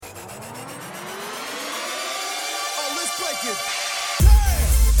What's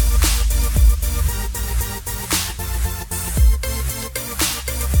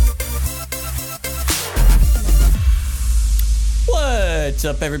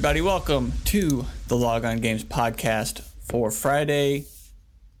up, everybody? Welcome to the Log On Games podcast for Friday,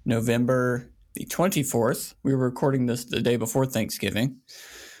 November the 24th. We were recording this the day before Thanksgiving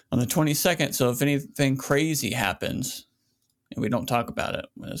on the 22nd. So if anything crazy happens and we don't talk about it,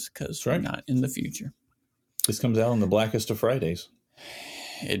 it's because we're not in the future. This comes out on the blackest of Fridays.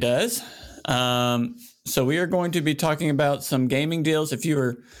 It does. So we are going to be talking about some gaming deals. If you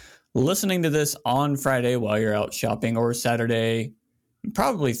are listening to this on Friday while you're out shopping, or Saturday,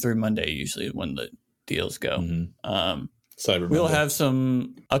 probably through Monday, usually when the deals go. Cyber we'll Monday. have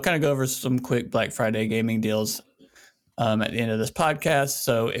some, I'll kind of go over some quick Black Friday gaming deals at the end of this podcast.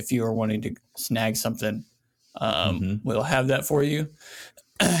 So if you are wanting to snag something, we'll have that for you.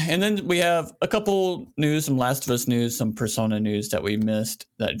 And then we have a couple news, some Last of Us news, some Persona news that we missed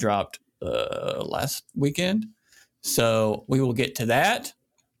that dropped last weekend. So we will get to that.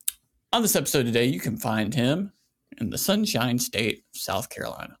 On this episode today, you can find him in the Sunshine State of South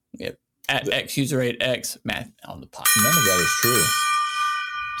Carolina. We have at XUser8X Matt on the pod. None of that is true.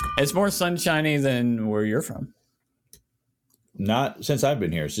 It's more sunshiny than where you're from. Not since I've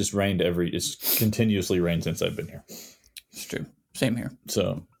been here. It's just rained it's continuously rained since I've been here. It's true. Same here.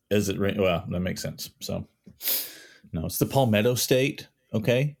 So as it rain, well, that makes sense. So no, it's the Palmetto State.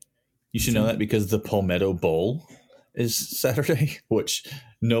 Okay. You should know that because the Palmetto Bowl is Saturday, which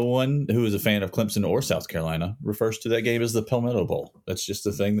no one who is a fan of Clemson or South Carolina refers to that game as the Palmetto Bowl. That's just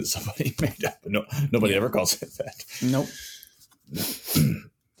a thing that somebody made up. Nobody ever calls it that. Nope.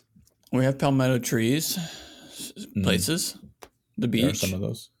 We have palmetto trees, places, the beach. There are some of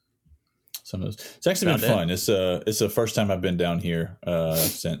those. It's actually been fun. It's the first time I've been down here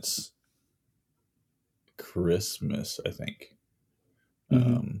since Christmas, I think.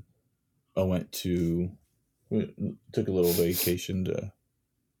 We took a little vacation to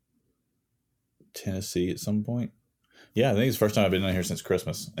Tennessee at some point. Yeah, I think it's the first time I've been down here since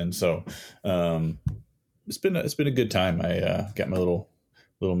Christmas, and so it's been a good time. I got my little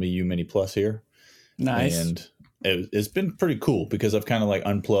Miu Mini Plus here. Nice, and it's been pretty cool because I've kind of like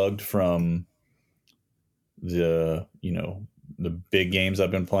unplugged from the big games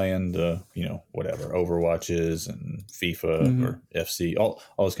I've been playing, whatever Overwatches and FIFA or FC, all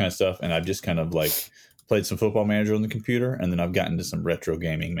this kind of stuff, and I've just kind of like played some Football Manager on the computer, and then I've gotten to some retro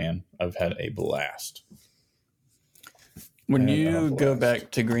gaming, man. I've had a blast. When you go back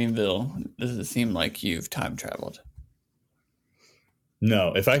to Greenville, does it seem like you've time traveled?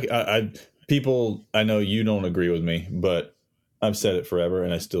 No, if people, I know you don't agree with me, but I've said it forever,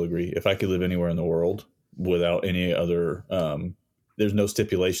 and I still agree. If I could live anywhere in the world without any other, there's no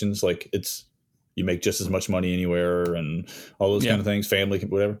stipulations, like you make just as much money anywhere and all those kind of things, family,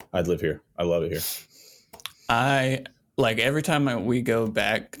 whatever, I'd live here. I love it here. I like every time we go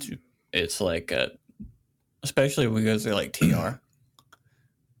back to, it's like especially when we go to like TR,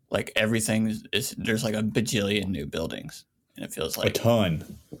 like everything there's like a bajillion new buildings, and it feels like a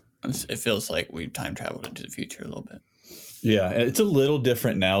ton. It feels like we've time traveled into the future a little bit. Yeah, it's a little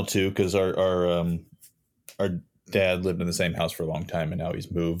different now too, because our dad lived in the same house for a long time, and now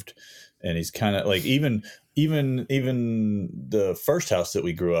he's moved, and he's kind of like even the first house that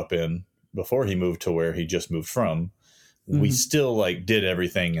we grew up in before he moved to where he just moved from, we still like did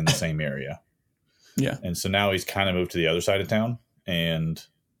everything in the same area. Yeah. And so now he's kind of moved to the other side of town, and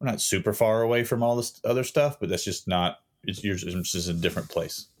we're not super far away from all this other stuff, but that's just not, it's just a different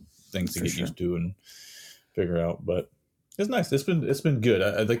place. Things to get used to and figure out. But it's nice. It's been good.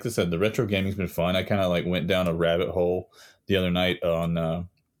 I like I said, the retro gaming's been fun. I kind of like went down a rabbit hole the other night on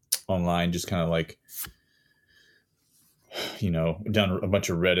online, just kind of like, down a bunch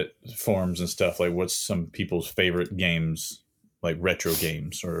of Reddit forums and stuff, like what's some people's favorite games, like retro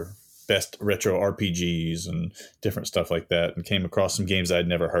games or best retro RPGs and different stuff like that, and came across some games I'd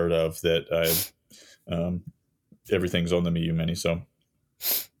never heard of that everything's on the Miu Mini. So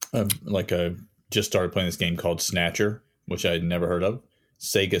I just started playing this game called Snatcher, which I had never heard of.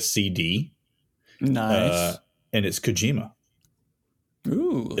 Sega CD. Nice. And it's Kojima.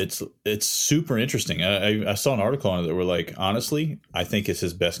 Ooh. It's super interesting. I saw an article on it that were like, honestly, I think it's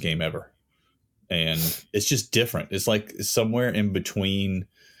his best game ever. And it's just different. It's like somewhere in between.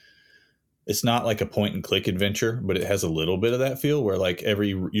 It's not like a point and click adventure, but it has a little bit of that feel where like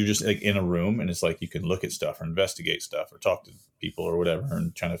you're just like in a room, and it's like you can look at stuff or investigate stuff or talk to people or whatever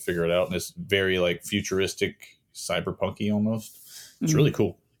and trying to figure it out. And it's very like futuristic, cyberpunky almost. It's really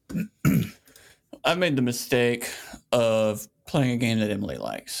cool. I made the mistake of playing a game that Emily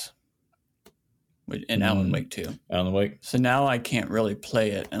likes. in Alan Wake 2. Alan Wake. So now I can't really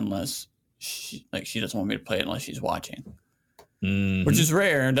play it unless she doesn't want me to play it unless she's watching, which is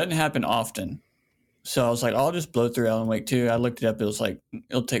rare and doesn't happen often. So I was like, I'll just blow through Alan Wake 2. I looked it up. It was like,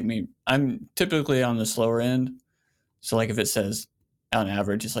 it'll take me, I'm typically on the slower end. So like if it says on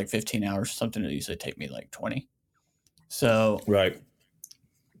average, it's like 15 hours or something, it'll usually take me like 20. So right.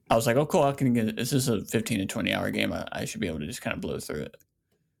 I was like, oh, cool. I can get, this is a 15 to 20 hour game. I should be able to just kind of blow through it.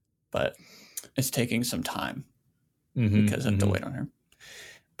 But it's taking some time because I have to wait on her.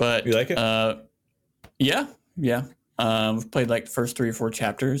 But you like it? Yeah. We've played like the first 3 or 4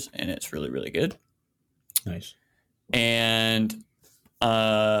 chapters, and it's really, really good. Nice. And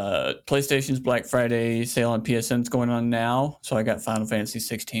PlayStation's Black Friday sale on PSN's going on now. So I got Final Fantasy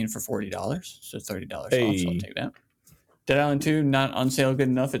 16 for $40. So $30 off, so I'll take that. Dead Island 2, not on sale good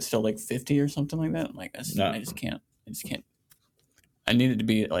enough. It's still like 50 or something like that. I'm like, I just can't. I need it to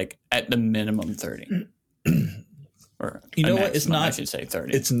be like at the minimum 30. Or you know what? It's not. I should say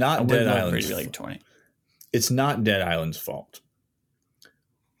 30. It's not Dead Island's to be like 20. It's not Dead Island's fault.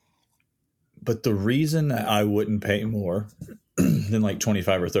 But the reason I wouldn't pay more than like $25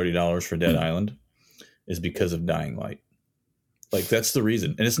 or $30 for Dead Island is because of Dying Light. Like, that's the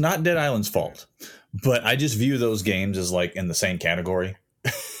reason. And it's not Dead Island's fault. But I just view those games as like in the same category.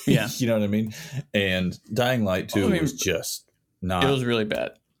 Yeah. You know what I mean? And Dying Light 2 was just not. It was really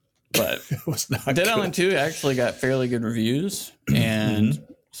bad. But it was not Dead Island 2 actually got fairly good reviews. And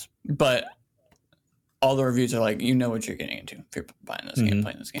but all the reviews are like, you know what you're getting into if you're buying this game,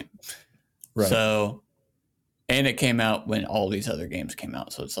 playing this game. Right. So, and it came out when all these other games came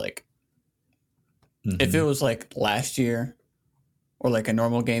out. So it's like, if it was like last year or like a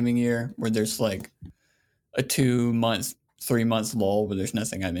normal gaming year where there's like a 2 months, 3 months lull where there's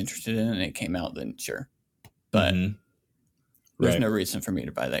nothing I'm interested in and it came out, then sure. But there's no reason for me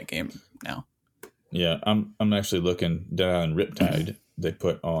to buy that game now. Yeah, I'm actually looking. Dead Island Riptide they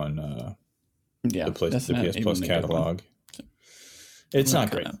put on the PS Plus catalog. It's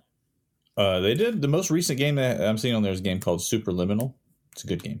not great. They did the most recent game that I'm seeing on there is a game called Superliminal. It's a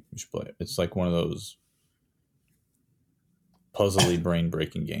good game. You should play it. It's like one of those puzzly brain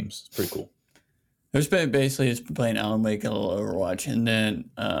breaking games. It's pretty cool. It's been playing Alan Wake and a little Overwatch, and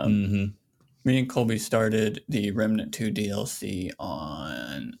then me and Colby started the Remnant 2 DLC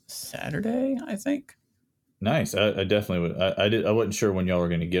on Saturday, I think. Nice. I definitely would. I wasn't sure when y'all were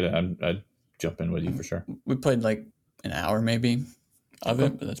going to get it. I'd jump in with you for sure. We played like an hour maybe of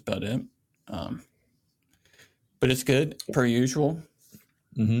it, but that's about it. But it's good per usual.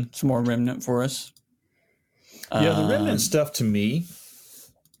 It's more Remnant for us. Yeah, the Remnant stuff to me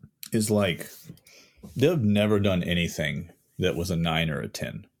is like they've never done anything that was a 9 or a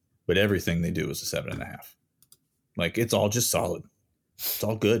 10, but everything they do is a 7.5. Like it's all just solid. It's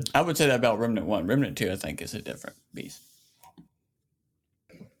all good. I would say that about Remnant 1. Remnant 2, I think, is a different beast.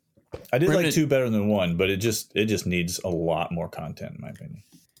 I did like 2 better than 1, but it just needs a lot more content, in my opinion.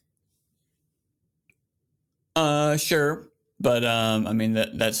 Sure, but I mean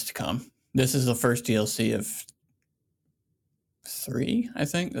that's to come. This is the first DLC of 3, I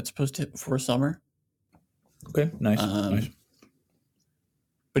think, that's supposed to hit before summer. Okay, nice. Nice.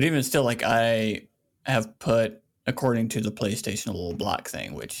 But even still, like I have put, according to the PlayStation, a little block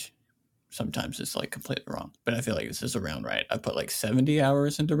thing, which sometimes it's like completely wrong. But I feel like this is around right. I put like 70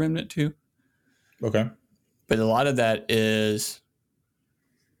 hours into Remnant 2. Okay. But a lot of that is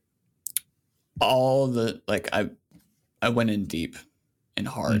all the, like I went in deep and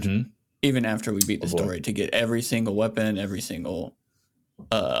hard, even after we beat the story, to get every single weapon, every single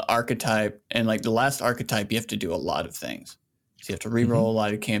archetype. And like the last archetype, you have to do a lot of things. So you have to reroll a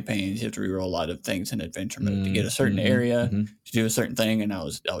lot of campaigns. You have to reroll a lot of things in adventure mode to get a certain area, to do a certain thing. And I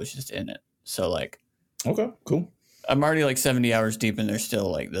was just in it. So like, okay, cool. I'm already like 70 hours deep, and there's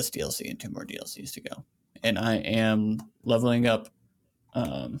still like this DLC and 2 more DLCs to go. And I am leveling up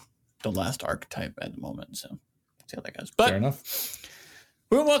the last archetype at the moment. So see how that goes. But fair enough.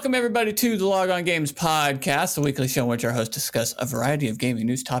 We welcome everybody to the Log On Games podcast, the weekly show in which our hosts discuss a variety of gaming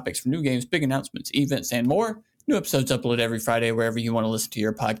news topics from new games, big announcements, events, and more. New episodes uploaded every Friday wherever you want to listen to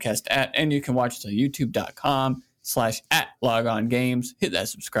your podcast at, and you can watch us on youtube.com/@logongames. Hit that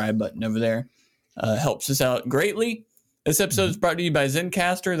subscribe button over there. Helps us out greatly. This episode is brought to you by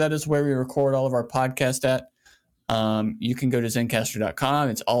Zencastr. That is where we record all of our podcasts at. You can go to Zencastr.com.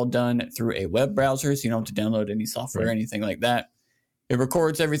 It's all done through a web browser, so you don't have to download any software or anything like that. It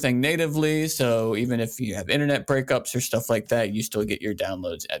records everything natively, so even if you have internet breakups or stuff like that, you still get your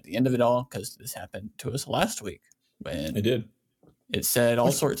downloads at the end of it all, because this happened to us last week. When it did. It said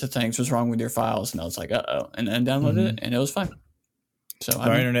all sorts of things was wrong with your files, and I was like, uh-oh, and then downloaded it, and it was fine. So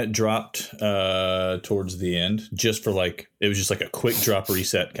our internet dropped towards the end, just for like, it was just like a quick drop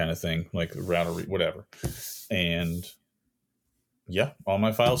reset kind of thing, like router whatever. And yeah, all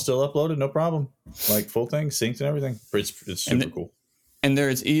my files still uploaded, no problem. Like full thing, synced and everything. It's super cool. And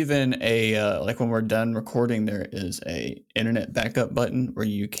there's even a like when we're done recording, there is a internet backup button where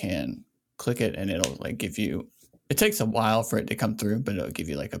you can click it and it'll like give you. It takes a while for it to come through, but it'll give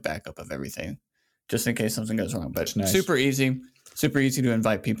you like a backup of everything, just in case something goes wrong. But nice. super easy to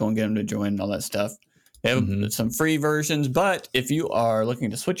invite people and get them to join and all that stuff. They have some free versions, but if you are looking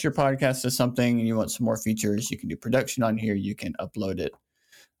to switch your podcast to something and you want some more features, you can do production on here. You can upload it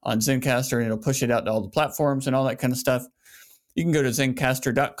on Zencastr and it'll push it out to all the platforms and all that kind of stuff. You can go to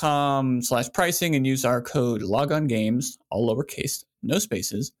zencastr.com/pricing and use our code LOGONGAMES, all lowercase, no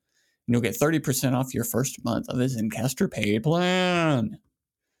spaces, and you'll get 30% off your first month of a Zencastr paid plan.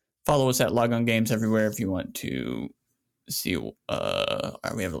 Follow us at Logon Games everywhere if you want to see. We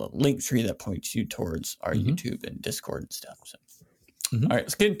have a little link tree that points you towards our YouTube and Discord and stuff. So, all right,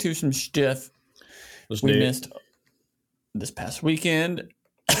 let's get into some stuff we missed this past weekend.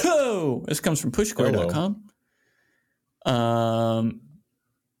 Oh, this comes from pushsquare.com.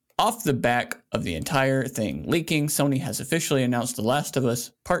 Off the back of the entire thing leaking, Sony has officially announced The Last of Us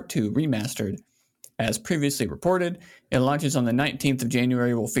Part 2 Remastered. As previously reported, it launches on the 19th of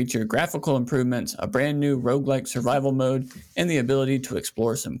January, will feature graphical improvements, a brand new roguelike survival mode, and the ability to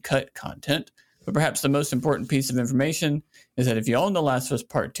explore some cut content. But perhaps the most important piece of information is that if you own The Last of Us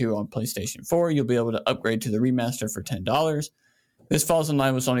Part 2 on PlayStation 4, you'll be able to upgrade to the remaster for $10. This falls in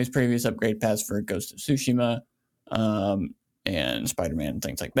line with Sony's previous upgrade paths for Ghost of Tsushima, and Spider-Man and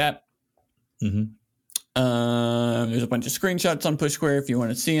things like that. There's a bunch of screenshots on Push Square if you want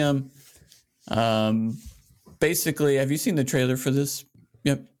to see them. Basically, have you seen the trailer for this?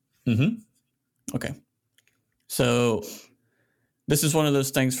 Yep. Okay. So this is one of those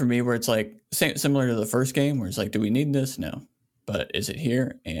things for me where it's like similar to the first game where it's like, do we need this? No. But is it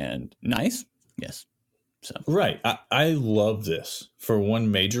here and nice? Yes. So right. I love this for one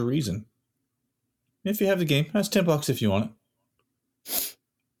major reason. If you have the game, that's $10 if you want it.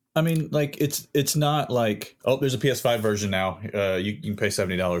 I mean, like it's not like, oh, there's a PS5 version now. You can pay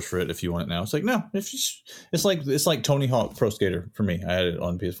 $70 for it if you want it now. It's like, no, it's like Tony Hawk Pro Skater for me. I had it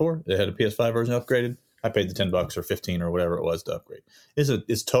on PS4. They had a PS5 version upgraded. I paid the $10 or 15 or whatever it was to upgrade.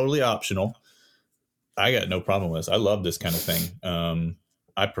 It's totally optional. I got no problem with this. I love this kind of thing.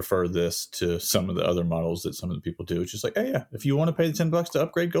 I prefer this to some of the other models that some of the people do. It's just like, hey, yeah, if you want to pay the $10 to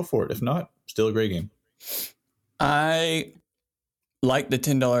upgrade, go for it. If not, still a great game. I like the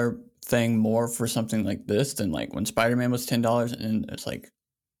 $10 thing more for something like this than like when Spider-Man was $10 and it's like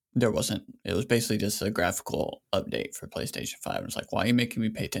it was basically just a graphical update for PlayStation 5. It's like, why are you making me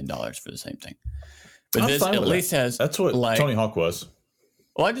pay $10 for the same thing? But this at least has, that's what like, Tony Hawk was.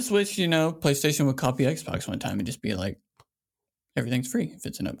 Well, I just wish, PlayStation would copy Xbox one time and just be like, everything's free if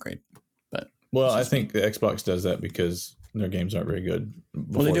it's an upgrade. But I think the Xbox does that because their games aren't very good.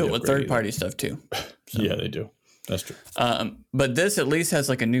 Well, they do it with third-party stuff too. So. Yeah, they do. That's true. But this at least has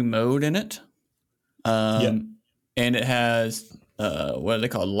like a new mode in it. And it has what are they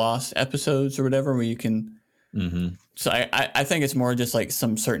called? Lost episodes or whatever, where you can. So I think it's more just like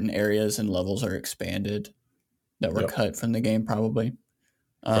some certain areas and levels are expanded that were cut from the game, probably.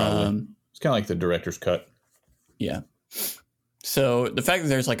 It's kind of like the director's cut. Yeah. So the fact that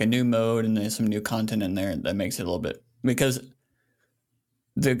there's like a new mode and there's some new content in there, that makes it a little bit, because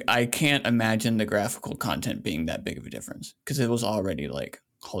I can't imagine the graphical content being that big of a difference because it was already like,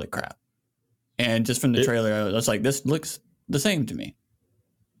 holy crap. And just from the trailer, I was like, this looks the same to me.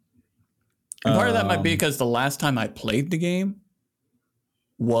 And part of that might be because the last time I played the game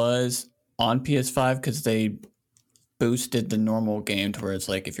was on PS5 because they boosted the normal game to where it's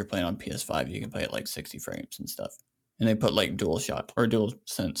like if you're playing on PS5, you can play at like 60 frames and stuff. And they put like dual shot or dual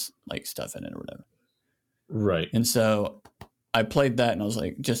sense like stuff in it or whatever. Right. And so I played that and I was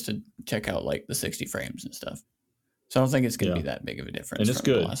like, just to check out like the 60 frames and stuff. So I don't think it's going to be that big of a difference. And it's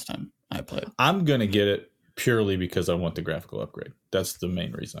good. The last time I played. I'm going to get it purely because I want the graphical upgrade. That's the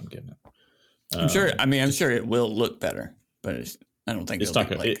main reason I'm getting it. I'm sure it will look better, but I don't think it's not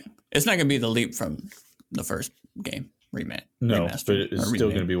going to be the leap from the first game remake. No, but it's still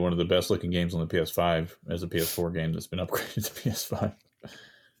going to be one of the best looking games on the PS5 as a PS4 game that's been upgraded to PS5.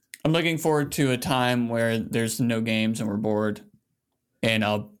 I'm looking forward to a time where there's no games and we're bored, and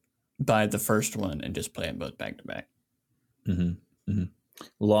I'll buy the first one and just play them both back to back.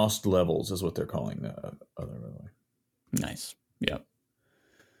 Lost Levels is what they're calling the other way. Nice. Yep.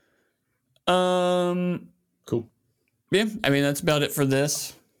 Cool. Yeah, I mean that's about it for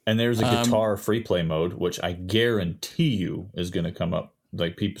this. And there's a guitar free play mode, which I guarantee you is going to come up.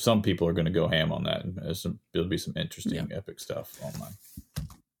 Like some people are going to go ham on that, and there'll be some interesting, epic stuff online.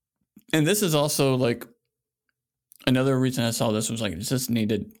 And this is also like another reason I saw this was like it's just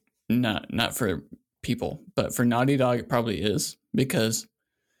needed not for people, but for Naughty Dog it probably is, because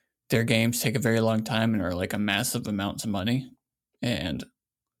their games take a very long time and are like a massive amounts of money. And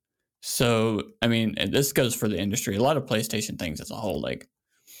so, I mean, and this goes for the industry. A lot of PlayStation things as a whole, like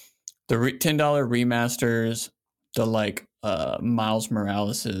the $10 remasters, the like Miles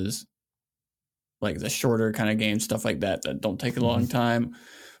Morales's, like the shorter kind of games, stuff like that don't take a long time,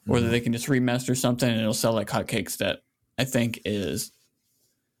 or that they can just remaster something and it'll sell like hotcakes. That I think is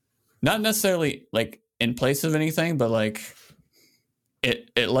not necessarily like in place of anything, but like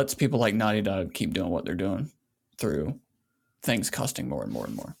it lets people like Naughty Dog keep doing what they're doing through things costing more and more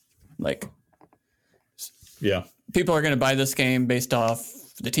and more. Like, yeah, people are going to buy this game based off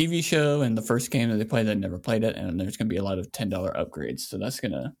the TV show and the first game that they played that never played it, and there's going to be a lot of $10 upgrades, so that's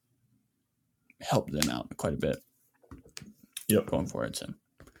going to help them out quite a bit. Yep, going for it. So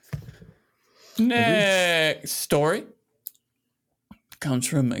next story comes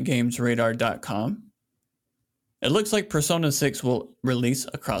from GamesRadar.com. It looks like Persona 6 will release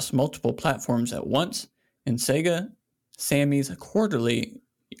across multiple platforms at once, and Sega Sammy's quarterly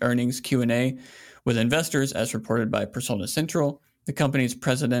earnings Q&A with investors, as reported by Persona Central. The company's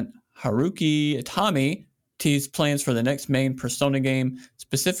president, Haruki Itami, teased plans for the next main Persona game,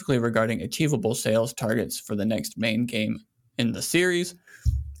 specifically regarding achievable sales targets for the next main game in the series.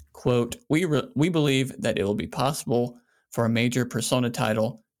 Quote, we believe that it will be possible for a major Persona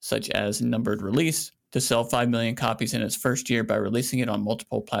title, such as Numbered Release, to sell 5 million copies in its first year by releasing it on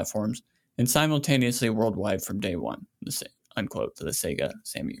multiple platforms and simultaneously worldwide from day one, unquote, the Sega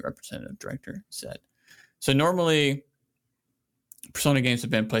Sammy representative director said. So normally, Persona games have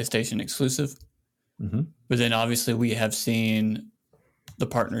been PlayStation exclusive, but then obviously we have seen the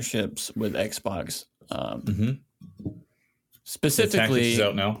partnerships with Xbox. Specifically, the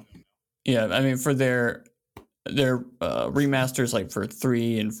out now. Yeah, I mean for their remasters, like for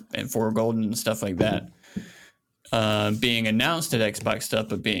 3 and 4 Golden and stuff like that, being announced at Xbox stuff,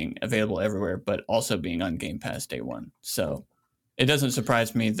 but being available everywhere, but also being on Game Pass day one. So it doesn't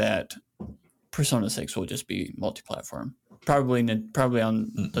surprise me that Persona 6 will just be multi-platform. Probably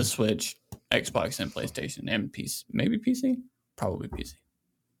on the Switch, Xbox, and PlayStation, and PC. Maybe PC? Probably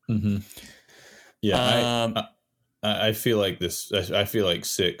PC. Yeah, I feel like this. I feel like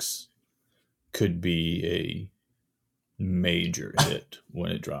 6 could be a major hit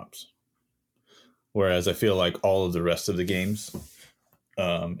when it drops. Whereas I feel like all of the rest of the games,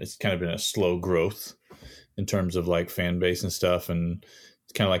 it's kind of been a slow growth in terms of like fan base and stuff, and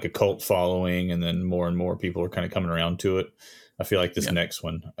it's kind of like a cult following, and then more and more people are kind of coming around to it. I feel like this next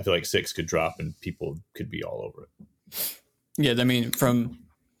one, I feel like 6 could drop and people could be all over it. Yeah, I mean, from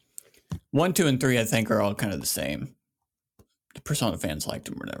 1, 2, and 3, I think are all kind of the same. The Persona fans liked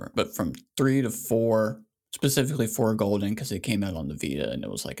them or whatever. But from 3 to 4, specifically 4 Golden, because it came out on the Vita and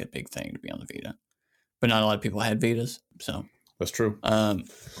it was like a big thing to be on the Vita. But not a lot of people had Vitas, so that's true.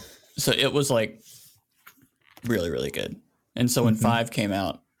 So it was like really, really good. And so when 5 came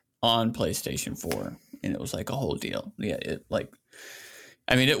out on PlayStation 4, and it was like a whole deal. Yeah, it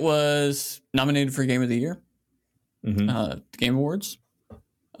was nominated for Game of the Year, Game Awards.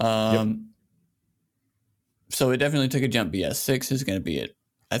 So it definitely took a jump. But yeah, 6 is going to be it.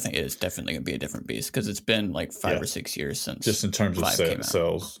 I think it is definitely going to be a different beast because it's been like 5 or 6 years since. Just in terms of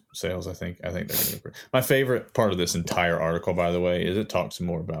sales, I think they're going to be. My favorite part of this entire article, by the way, is it talks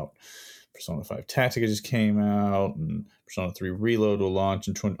more about Persona 5 Tactica just came out, and Persona 3 Reload will launch,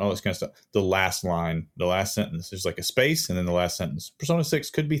 and all this kind of stuff. The last line, the last sentence, there's like a space, and then the last sentence. Persona 6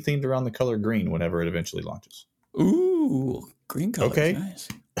 could be themed around the color green whenever it eventually launches. Ooh, green color. Okay, nice.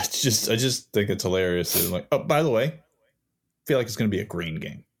 I just think it's hilarious. It's like, oh, by the way, I feel like it's going to be a green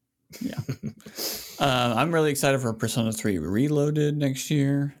game. Yeah. I'm really excited for Persona 3 Reloaded next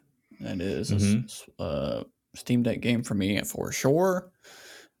year. That is a Steam Deck game for me for sure.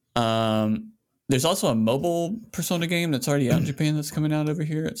 There's also a mobile Persona game that's already out in Japan that's coming out over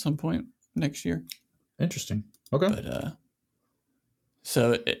here at some point next year. Interesting. Okay. But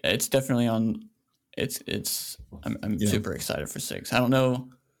so it's definitely on. I'm super excited for 6. I don't know.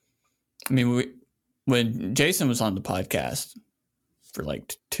 I mean, when Jason was on the podcast for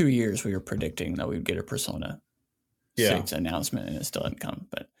like 2 years, we were predicting that we'd get a Persona 6 announcement, and it still hadn't come.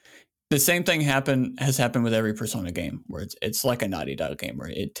 But the same thing has happened with every Persona game, where it's like a Naughty Dog game, where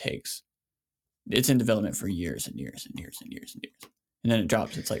it's in development for years and years and years and years and years, and then it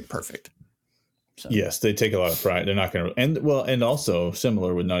drops. It's like perfect. So. Yes, they take a lot of pride. They're not going to, and also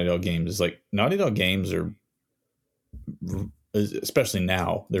similar with Naughty Dog games is like Naughty Dog games are, especially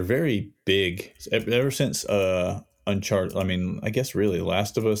now, they're very big. Ever since Uncharted, I mean, I guess really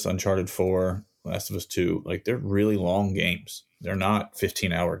Last of Us, Uncharted 4, Last of Us 2, like they're really long games. They're not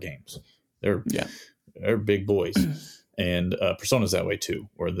 15-hour games. They're big boys. And Persona's that way too,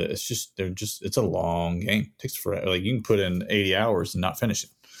 where it's a long game. It takes forever. Like you can put in 80 hours and not finish it.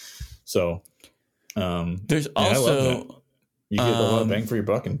 So there's also you get a lot of bang for your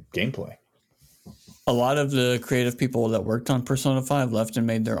buck in gameplay. A lot of the creative people that worked on Persona 5 left and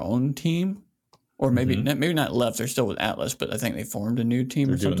made their own team, or maybe not left. They're still with Atlas, but I think they formed a new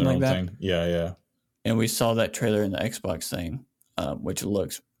team or something like that. Thing. Yeah. And we saw that trailer in the Xbox thing, which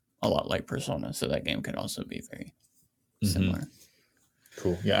looks a lot like Persona. So that game could also be very similar.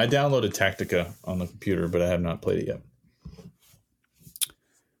 Cool. Yeah, I downloaded Tactica on the computer, but I have not played it yet.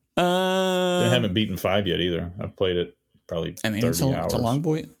 I haven't beaten 5 yet either. I've played it probably 30 hours. It's a long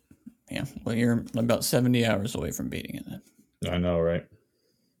boy. Yeah, well, you're about 70 hours away from beating it then. I know, right?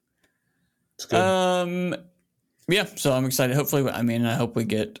 It's good. Yeah, so I'm excited. Hopefully, I hope we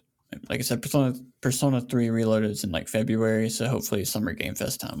get, like I said, Persona 3 Reloaded is in like February, so hopefully Summer Game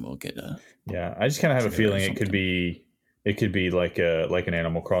Fest time we'll get a... Yeah, I just kind of have a feeling it could be like an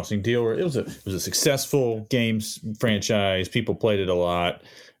Animal Crossing deal where it was a successful games franchise. People played it a lot,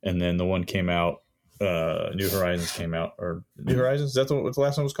 and then the one came out, New Horizons came out, or New Horizons, is that what the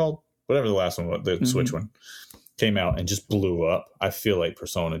last one was called? Whatever the last one was, the Switch one came out and just blew up. I feel like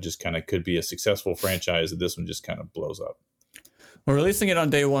Persona just kind of could be a successful franchise, and this one just kind of blows up. Well, releasing it on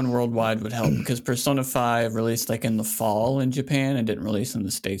day one worldwide would help because Persona 5 released like in the fall in Japan and didn't release in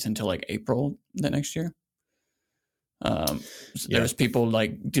the States until like April the next year. There was people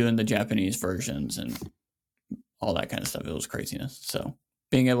like doing the Japanese versions and all that kind of stuff. It was craziness. So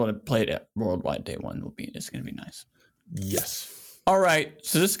being able to play it at worldwide day one is going to be nice. Yes. All right.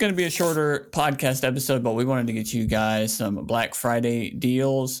 So this is going to be a shorter podcast episode, but we wanted to get you guys some Black Friday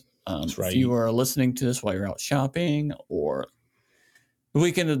deals. That's right. If you are listening to this while you're out shopping or the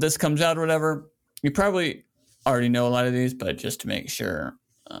weekend that this comes out or whatever, you probably already know a lot of these, but just to make sure,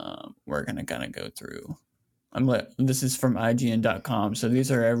 we're going to kind of go through. This is from IGN.com. So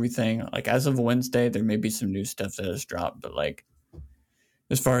these are everything. Like as of Wednesday, there may be some new stuff that has dropped, but like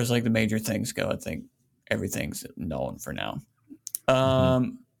as far as like the major things go, I think everything's known for now.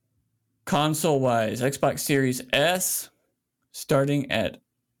 Console wise, Xbox Series S starting at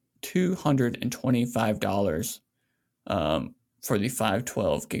 $225 for the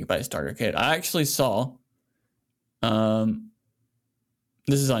 512 gigabyte starter kit. I actually saw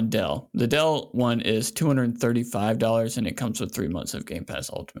this is on Dell. The Dell one is $235 and it comes with 3 months of Game Pass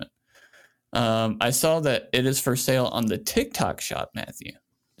Ultimate. I saw that it is for sale on the TikTok shop, Matthew.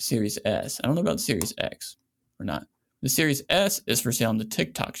 Series S. I don't know about Series X or not. The Series S is for sale on the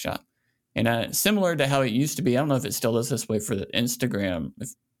TikTok shop. And similar to how it used to be, I don't know if it still is this way for the Instagram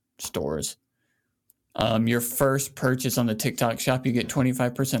stores. Your first purchase on the TikTok shop, you get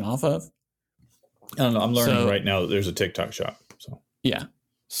 25% off of. I don't know. I'm learning right now that there's a TikTok shop. So yeah.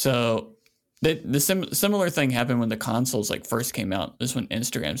 So the similar thing happened when the consoles like first came out. This is when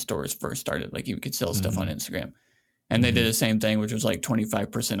Instagram stores first started. Like you could sell stuff on Instagram. And they did the same thing, which was like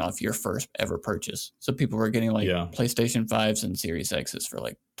 25% off your first ever purchase. So people were getting like PlayStation 5s and Series X's for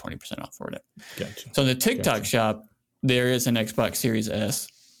like 20% off or whatever. Gotcha. So in the TikTok shop, there is an Xbox Series S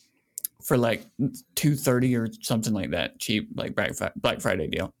for like $230 or something like that, cheap, like Black Friday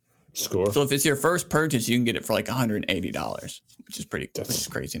deal. Score. So if it's your first purchase, you can get it for like $180, which is pretty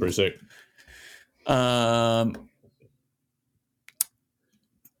crazy. Pretty sick.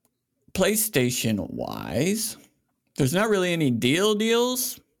 PlayStation wise, there's not really any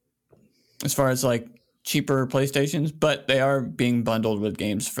deals as far as like cheaper PlayStations, but they are being bundled with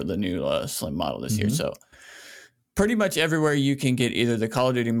games for the new Slim model this year. So pretty much everywhere you can get either the Call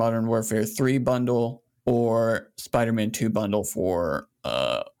of Duty Modern Warfare 3 bundle or Spider-Man 2 bundle for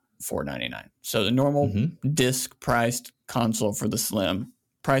 $4.99. So the normal disc priced console for the Slim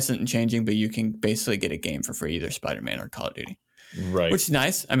price isn't changing, but you can basically get a game for free, either Spider-Man or Call of Duty. Right. Which is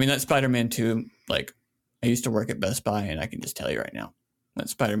nice. I mean, that Spider-Man 2, like, I used to work at Best Buy, and I can just tell you right now, that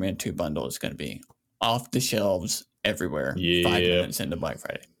Spider-Man 2 bundle is going to be off the shelves everywhere 5 minutes into Black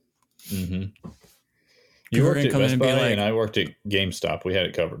Friday. You worked at Best Buy, and I worked at GameStop. We had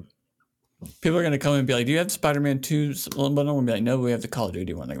it covered. People are going to come and be like, do you have the Spider-Man 2 bundle? We'll be like, no, we have the Call of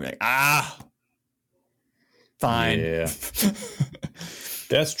Duty one. They're going to be like, fine. Yeah.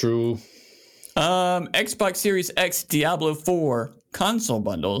 That's true. Xbox Series X Diablo 4 console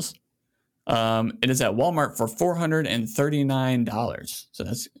bundles. It is at Walmart for $439. So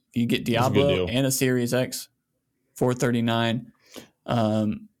that's You get Diablo and a Series X, $439.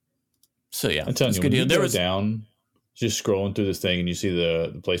 So yeah, I'm telling it's you, a good when deal. you go down, just scrolling through this thing, and you see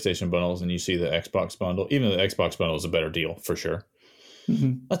the PlayStation bundles, and you see the Xbox bundle. Even though the Xbox bundle is a better deal for sure.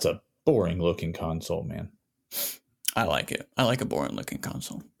 Mm-hmm. That's a boring looking console, man. I like it. I like a boring looking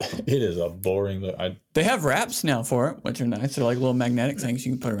console. It is a boring look. They have wraps now for it, which are nice. They're like little magnetic things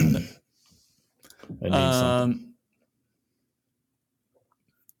you can put around it. It needs something.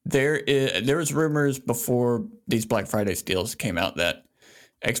 There was rumors before these Black Friday deals came out that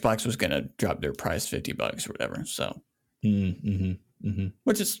Xbox was going to drop their price $50 or whatever. So,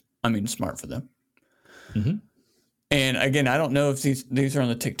 which is, I mean, smart for them. Mm-hmm. And again, I don't know if these are on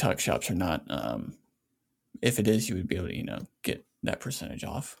the TikTok shops or not. If it is, you would be able to, get that percentage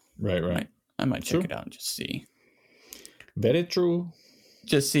off. Right. I might check it out and just see. Very true.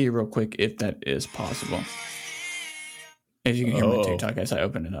 Just see real quick if that is possible. As you can hear my TikTok as I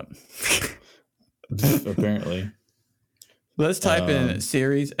open it up. Apparently. Let's type in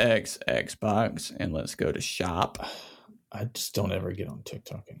Series X Xbox and let's go to shop. I just don't ever get on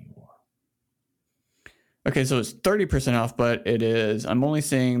TikTok anymore. Okay, so it's 30% off, but it is. I'm only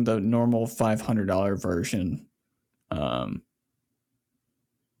seeing the normal $500 version.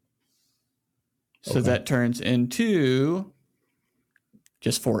 So that turns into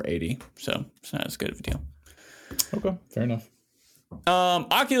just $480. So it's not as good of a deal. Okay, fair enough.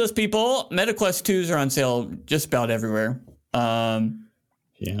 Oculus people, MetaQuest 2s are on sale just about everywhere.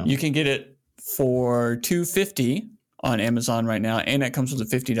 You can get it for $250 on Amazon right now, and it comes with a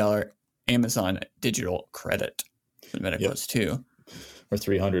 $50 Amazon digital credit for the MetaQuest 2. Or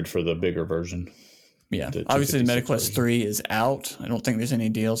 $300 for the bigger version. Yeah, obviously the MetaQuest 3 is out. I don't think there's any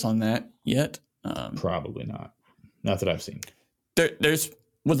deals on that yet. Probably not. Not that I've seen. There's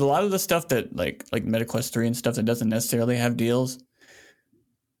with a lot of the stuff that like MetaQuest 3 and stuff that doesn't necessarily have deals.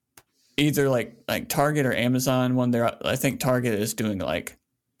 Either like Target or Amazon one there. I think Target is doing like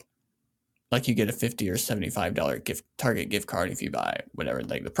you get a $50 or $75 Target gift card if you buy whatever.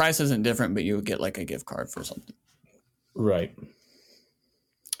 Like the price isn't different, but you would get like a gift card for something. Right.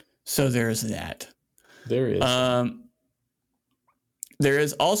 So there's that. There is. There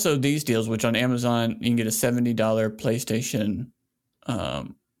is also these deals, which on Amazon you can get a $70 PlayStation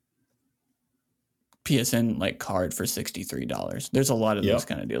PSN card for $63. There's a lot of those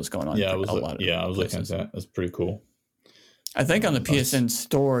kind of deals going on. Yeah, I was looking at that. That's pretty cool. I think on the PSN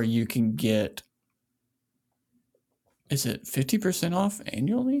store you can get, is it 50% off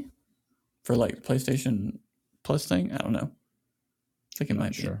annually for PlayStation Plus thing? I don't know. I think it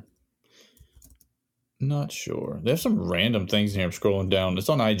might be. Not sure. They have some random things in here. I'm scrolling down. It's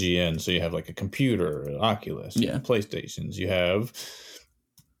on IGN, so you have a computer, an Oculus, PlayStations. You have,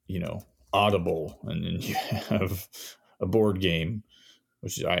 Audible, and then you have a board game,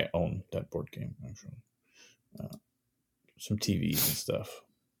 which I own that board game actually. Some TVs and stuff.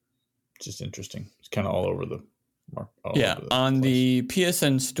 It's just interesting. It's kind of all over the mark. On the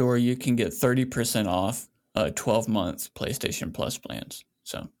PSN store, you can get 30% off 12-month PlayStation Plus plans.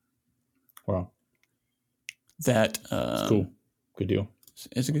 So, wow. That it's cool. Good deal.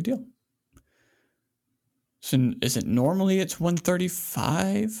 It's a good deal. So is it normally it's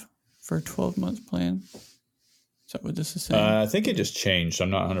 $135 for a 12-month plan? Is that what this is saying? I think it just changed.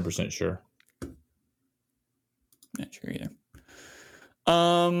 I'm not 100% sure. Not sure either.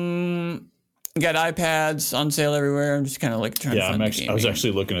 Got iPads on sale everywhere. I'm just kind of trying to find the gaming. I was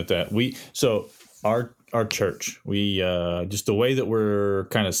actually looking at that. Our church, we just the way that we're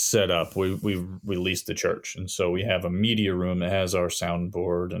kind of set up, we lease the church, and so we have a media room that has our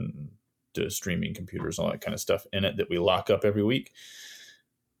soundboard and the streaming computers, all that kind of stuff in it that we lock up every week.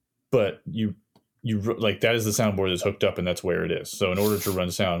 But you that is the soundboard that's hooked up, and that's where it is. So in order to run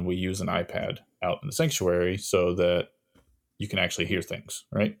sound, we use an iPad out in the sanctuary so that you can actually hear things.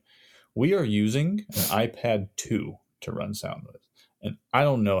 Right? We are using an iPad 2 to run sound with, and I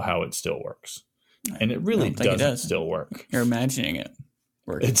don't know how it still works. And it really doesn't still work. You're imagining it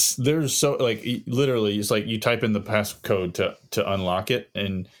working. Literally, it's you type in the passcode to unlock it,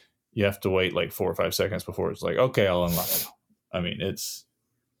 and you have to wait 4 or 5 seconds before it's okay, I'll unlock it. I mean, it's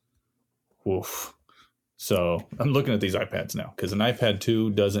woof. So I'm looking at these iPads now because an iPad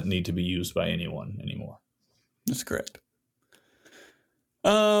 2 doesn't need to be used by anyone anymore. That's correct.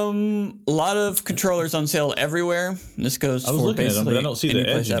 A lot of controllers on sale everywhere. This goes I was looking at them, but I don't see the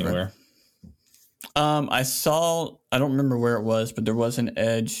Edge anywhere. I don't remember where it was, but there was an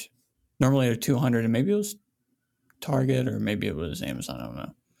Edge normally at $200, and maybe it was Target or maybe it was Amazon. I don't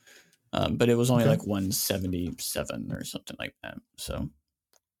know. But it was only $177 or something like that. So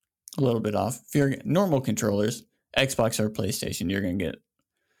a little bit off. If you're normal controllers, Xbox or PlayStation, you're going to get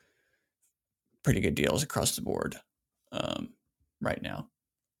pretty good deals across the board right now.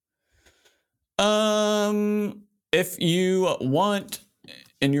 If you want,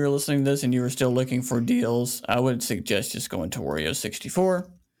 and you're listening to this and you were still looking for deals, I would suggest just going to Wario64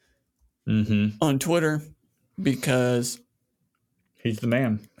 on Twitter, because he's the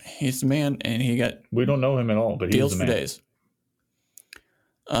man. He's the man, and he got... We don't know him at all, but he's deals the man. for days.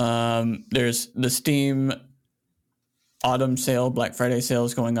 There's the Steam Autumn sale, Black Friday sale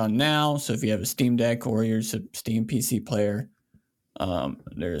is going on now. So if you have a Steam Deck or you're a Steam PC player,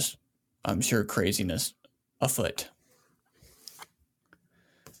 there's, I'm sure, craziness afoot.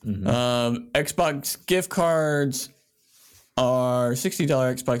 Xbox gift cards are $60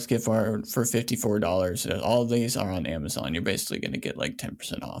 Xbox gift card for $54. All of these are on Amazon. You're basically going to get like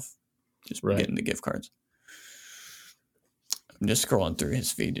 10% off just getting the gift cards. I'm just scrolling through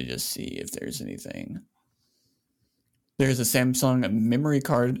his feed to just see if there's anything. There's a Samsung memory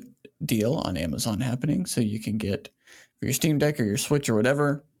card deal on Amazon happening, so you can get for your Steam Deck or your Switch or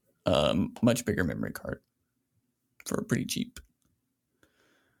whatever, much bigger memory card for pretty cheap.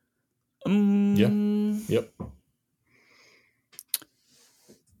 Yep.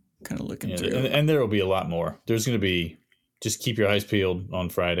 Kind of looking through. And there will be a lot more. There's going to be, just keep your eyes peeled on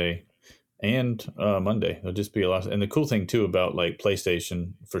Friday and Monday. There'll just be a lot. And the cool thing too about like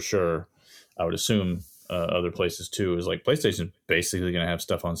PlayStation, for sure, I would assume other places too, is like PlayStation basically going to have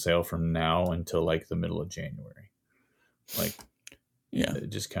stuff on sale from now until like the middle of January. Like, yeah,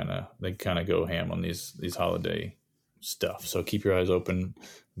 they kind of go ham on these holiday stuff. So keep your eyes open.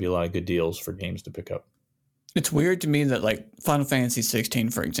 Be a lot of good deals for games to pick up. It's weird to me that like Final Fantasy 16,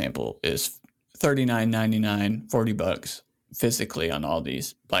 for example, is $39.99, $40 physically on all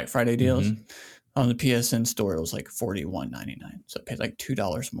these Black Friday deals. On the PSN store, it was like $41.99. So I paid like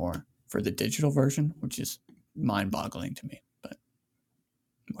 $2 more for the digital version, which is mind-boggling to me, but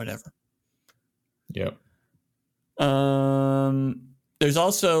whatever. Yep. There's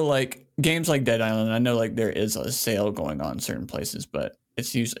also like games like Dead Island. I know like there is a sale going on in certain places, but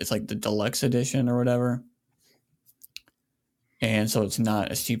it's like the deluxe edition or whatever. And so it's not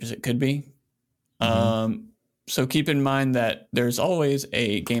as cheap as it could be. So keep in mind that there's always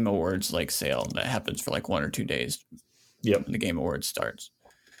a Game Awards like sale that happens for like 1 or 2 days. Yep. When the Game Awards starts.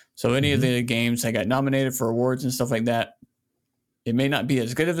 So any of the games that got nominated for awards and stuff like that, it may not be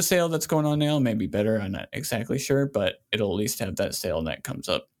as good of a sale that's going on now. It may be better. I'm not exactly sure, but it'll at least have that sale, and that comes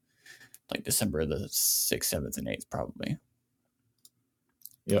up like December the 6th, 7th, and 8th probably.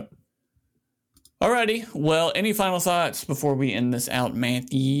 Yep. Alrighty. Well, any final thoughts before we end this out,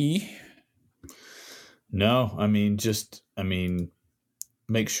 Matthew? No, I mean,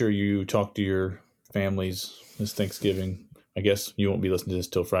 make sure you talk to your families this Thanksgiving. I guess you won't be listening to this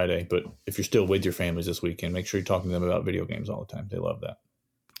till Friday, but if you're still with your families this weekend, make sure you're talking to them about video games all the time. They love that.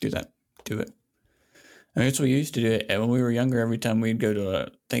 Do that. Do it. I mean, that's what we used to do it when we were younger. Every time we'd go to a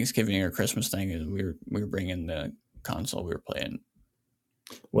Thanksgiving or Christmas thing, we were bringing the console. We were playing.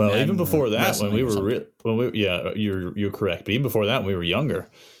 Well, even before that, you're correct. But even before that, when we were younger,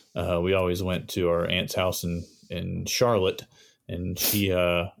 we always went to our aunt's house in Charlotte, and she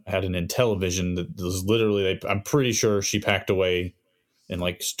had an Intellivision that was literally, I'm pretty sure she packed away and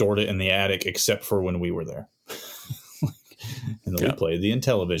like stored it in the attic, except for when we were there. And then we played the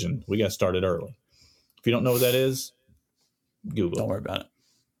Intellivision. We got started early. If you don't know what that is, Google it. Don't worry about it.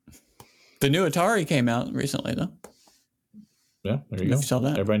 The new Atari came out recently, though. Yeah, there you go. You saw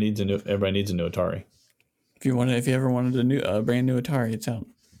that. Everybody needs a new Atari. If you ever wanted a brand new Atari, it's out.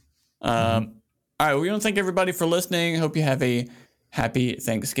 All right, we want to thank everybody for listening. Hope you have a happy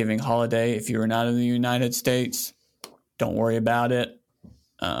Thanksgiving holiday. If you are not in the United States, don't worry about it.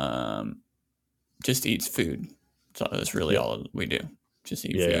 Just eat food. So that's really all we do. Just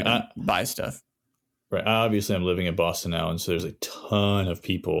eat food and buy stuff. Right. Obviously, I'm living in Boston now, and so there's a ton of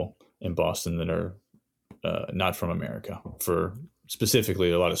people in Boston that are not from America. For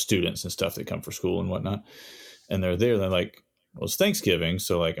specifically, a lot of students and stuff that come for school and whatnot, and they're there. They're like, "Well, it's Thanksgiving,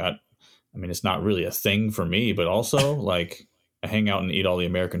 so like I mean, it's not really a thing for me, but also like I hang out and eat all the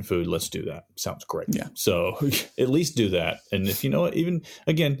American food. Let's do that. Sounds great. Yeah. So at least do that. And if you know what, even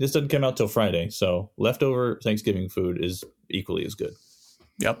again, this doesn't come out till Friday, so leftover Thanksgiving food is equally as good.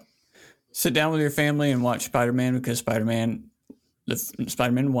 Yep. Sit down with your family and watch Spider-Man, because Spider-Man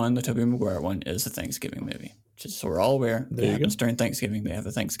 1, the Tobey Maguire one, is a Thanksgiving movie. Just so we're all aware, it happens during Thanksgiving. They have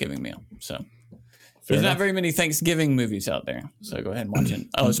a Thanksgiving meal. So there's not very many Thanksgiving movies out there. So go ahead and watch it.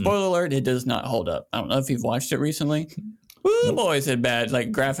 Oh, spoiler alert, it does not hold up. I don't know if you've watched it recently. Woo, boy, is it bad.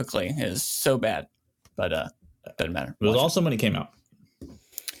 Like graphically, it is so bad. But doesn't matter. It was awesome when it came out. All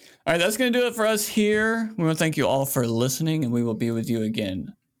right, that's going to do it for us here. We want to thank you all for listening, and we will be with you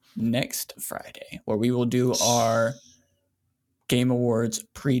again next Friday, where we will do our Game Awards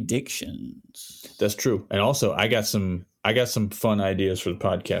predictions. That's true. And also, I got some fun ideas for the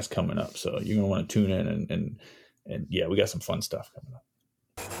podcast coming up. So you're gonna want to tune in and yeah, we got some fun stuff coming up.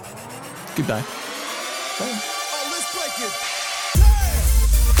 Goodbye. Bye. Oh, let's break it.